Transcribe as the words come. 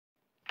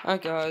Hi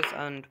guys,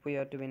 and we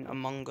are doing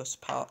Among Us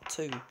Part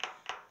 2.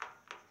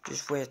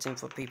 Just waiting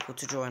for people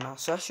to join our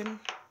session.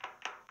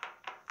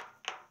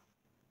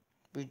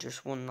 We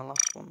just won the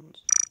last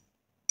ones.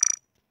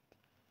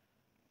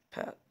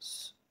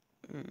 Pets.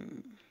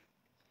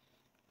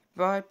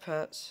 Buy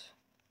pets.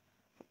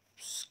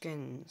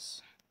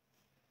 Skins.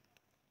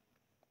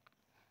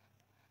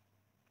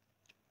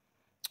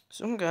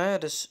 Some guy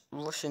had a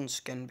Russian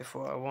skin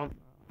before I want.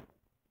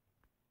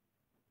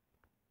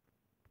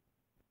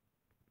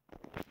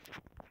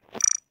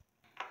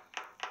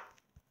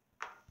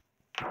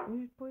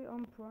 You put it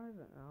on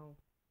private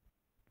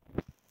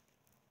now.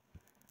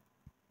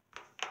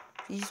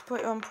 He's put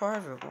it on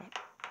private.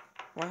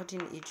 Why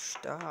didn't he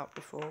start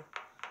before?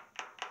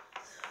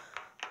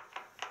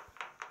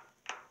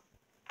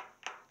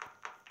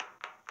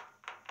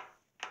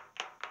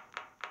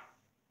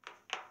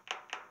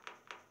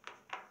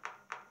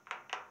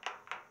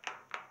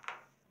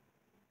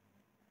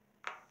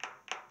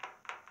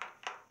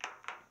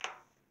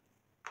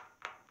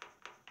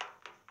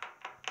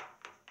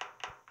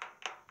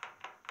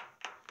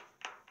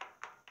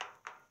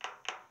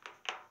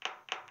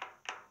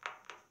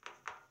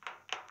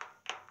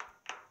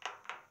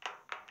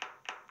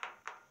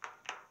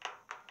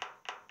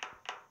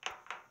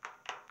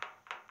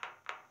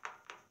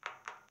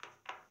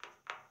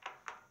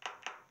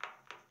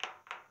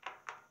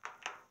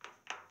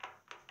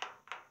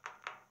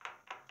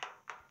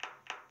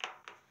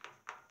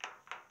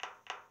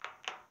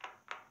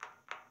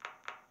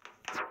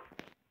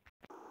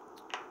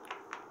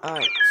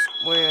 Alright,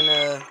 we're in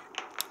a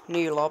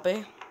new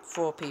lobby.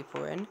 4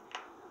 people in.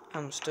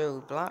 I'm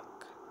still black.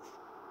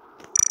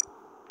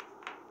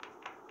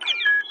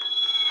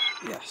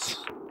 Yes,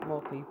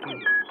 more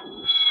people.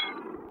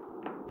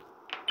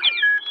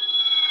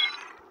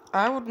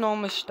 I would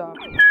normally start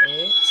at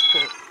 8,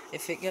 but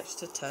if it gets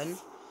to 10,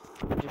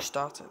 I'll just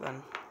start it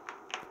then.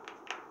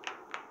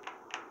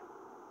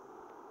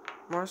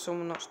 Why is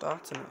someone not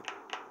starting it?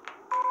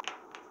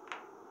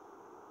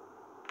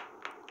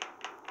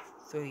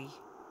 3,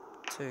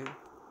 2,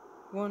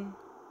 1.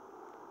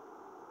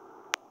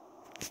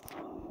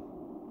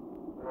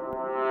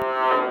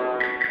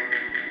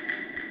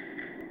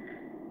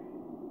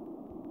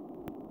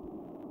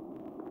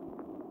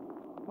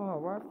 Oh,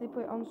 why have they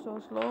put it on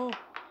so slow?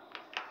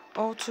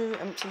 O2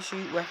 empty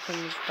shoot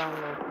weapons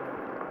download.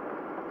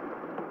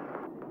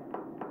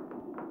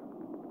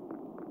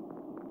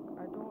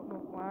 I don't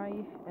know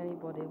why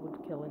anybody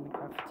would kill in the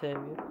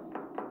cafeteria.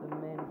 It's the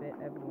main bit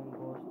everyone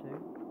goes to.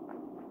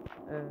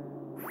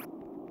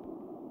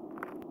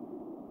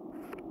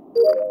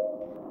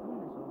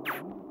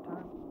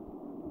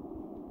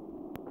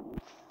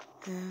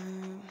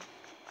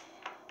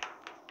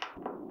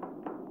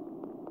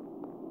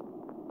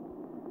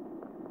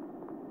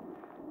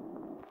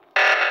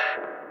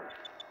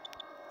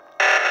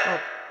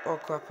 Oh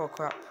crap, oh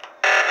crap.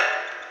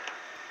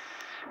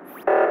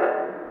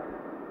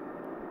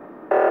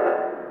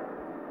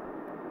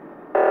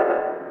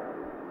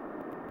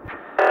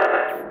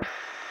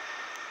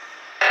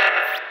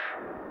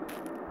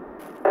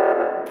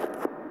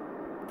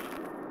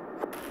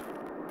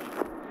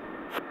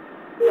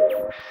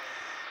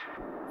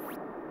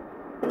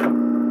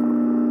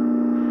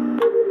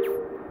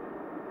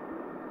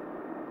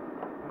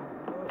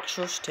 Don't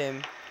trust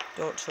him.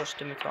 Don't trust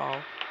him at all.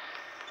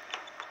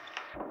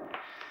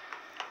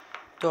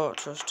 Don't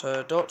trust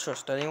her. Don't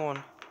trust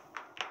anyone.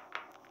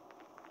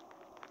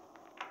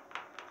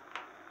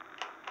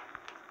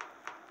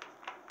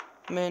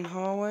 Main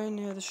hallway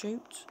near the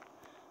chute.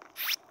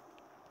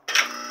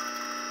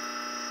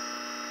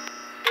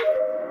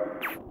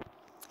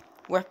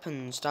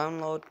 Weapons,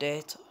 download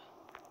data.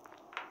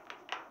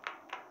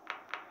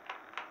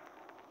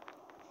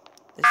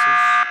 This is...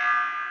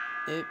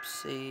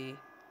 Oopsie.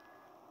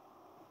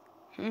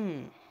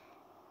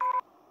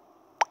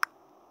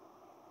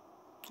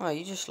 Oh,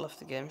 you just left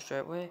the game straight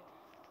away.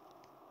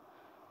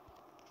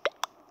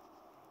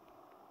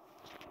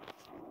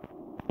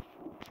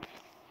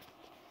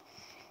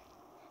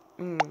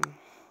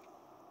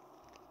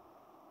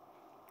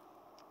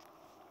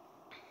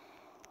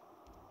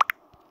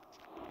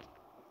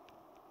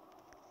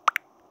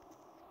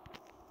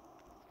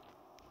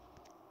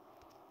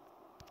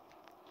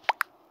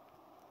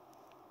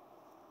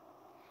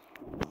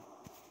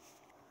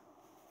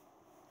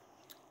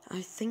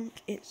 I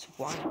think it's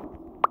white.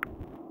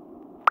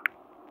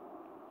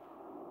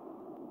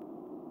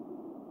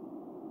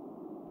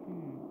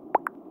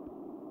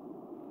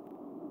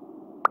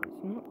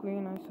 It's not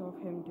green, I saw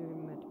him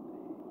doing med.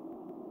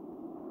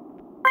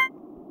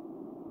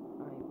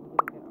 Right, we're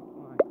gonna get out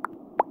white.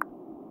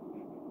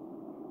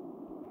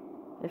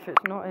 If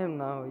it's not him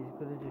now, he's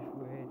gonna just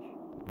rage.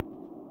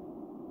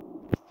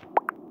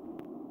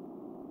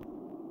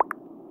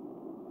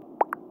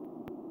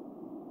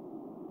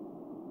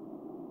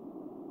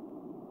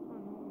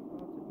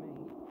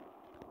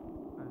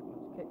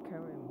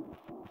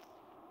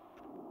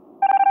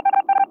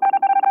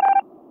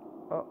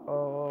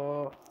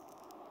 Uh-oh.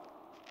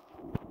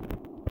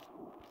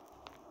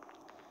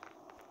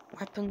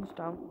 Weapons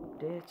down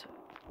data.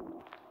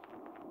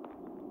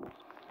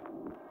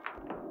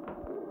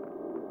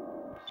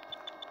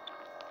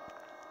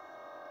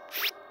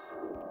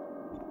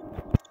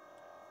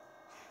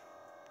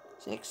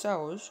 Six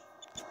hours?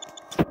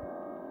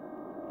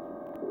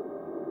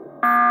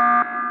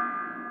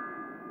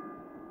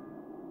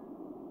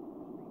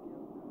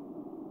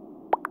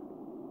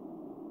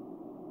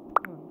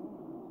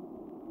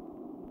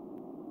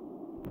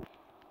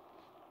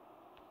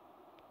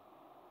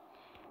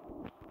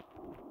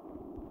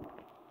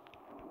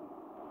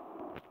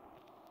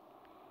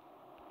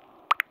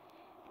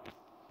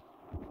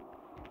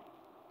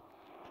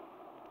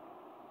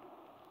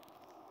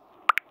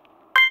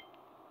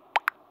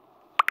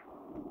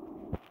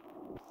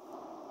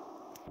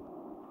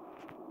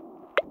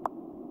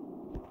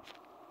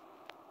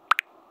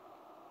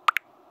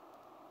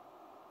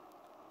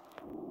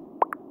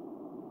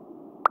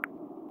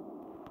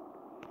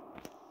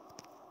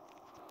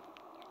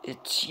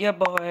 It's your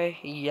boy,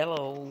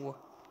 Yellow.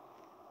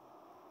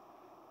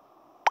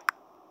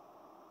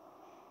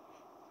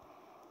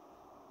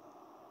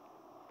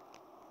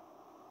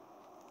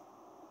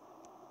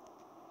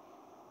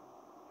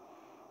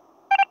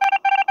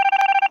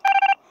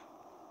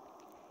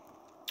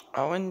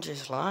 Orange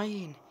is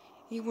lying.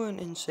 He weren't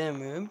in the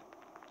same room.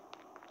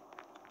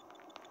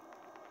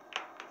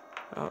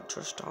 I don't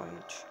trust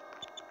Orange.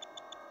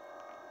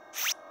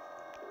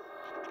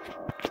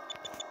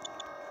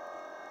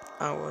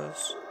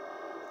 Hours,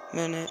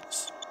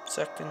 minutes,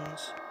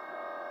 seconds.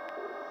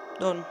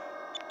 Done.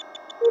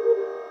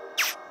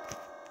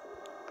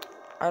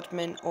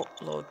 Admin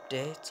upload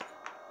data.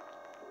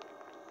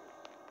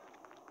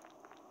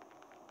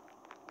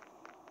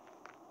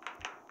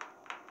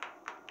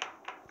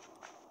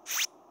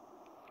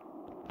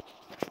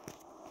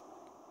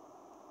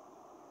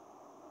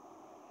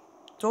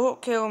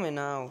 Don't kill me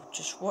now,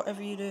 just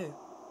whatever you do.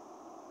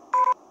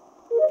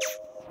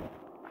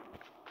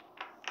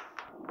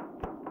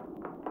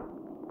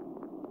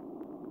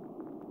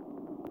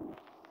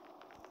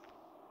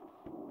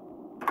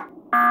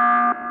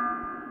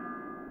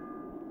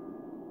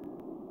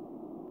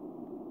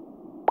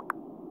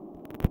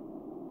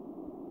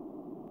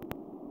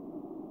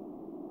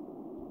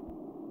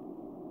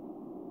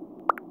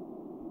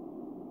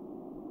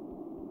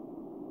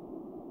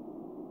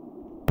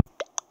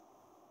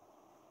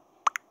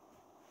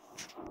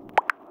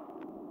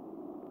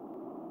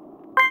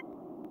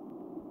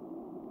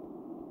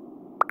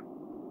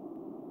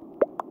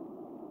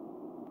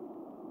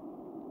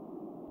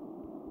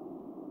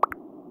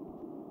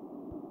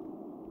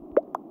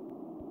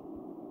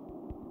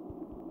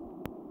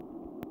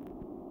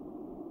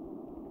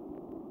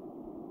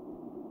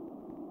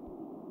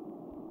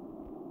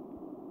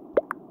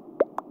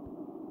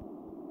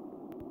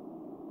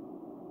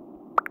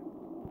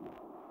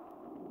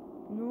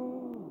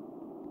 No.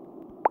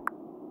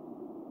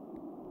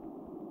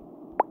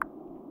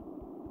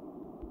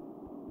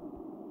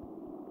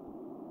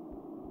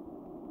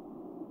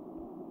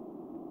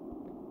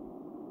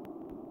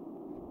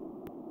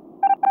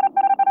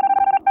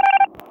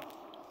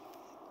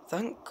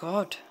 Thank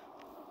God.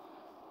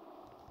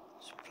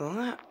 It's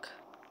black.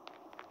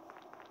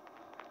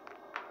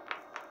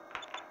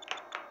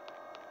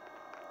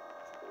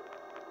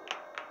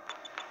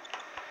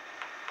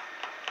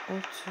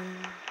 Auto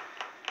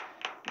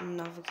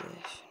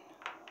navigation.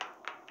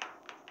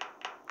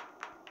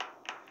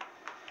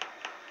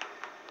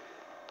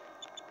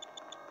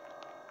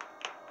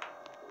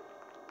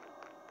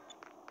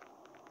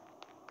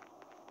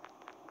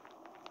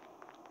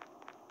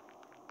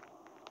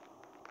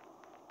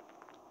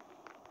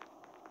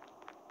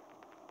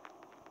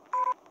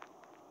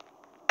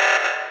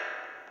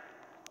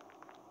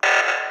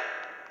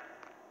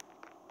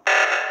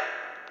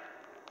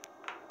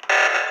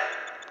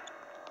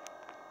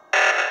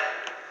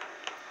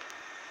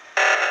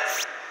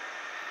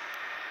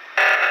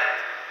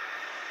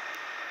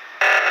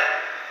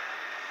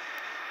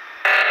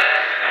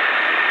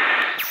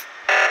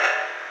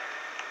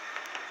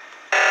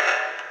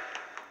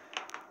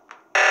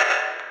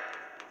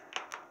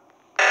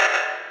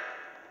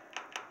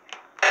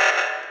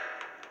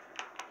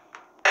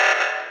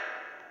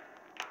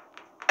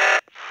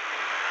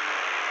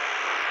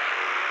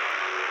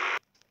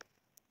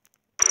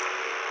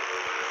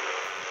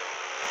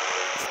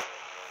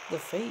 The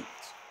fate.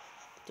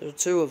 There are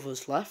two of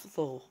us left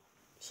though.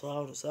 So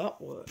how does that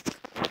work?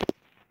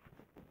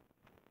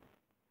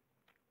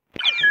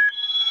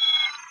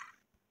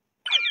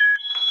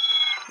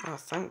 Oh,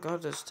 thank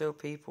God there's still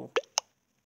people.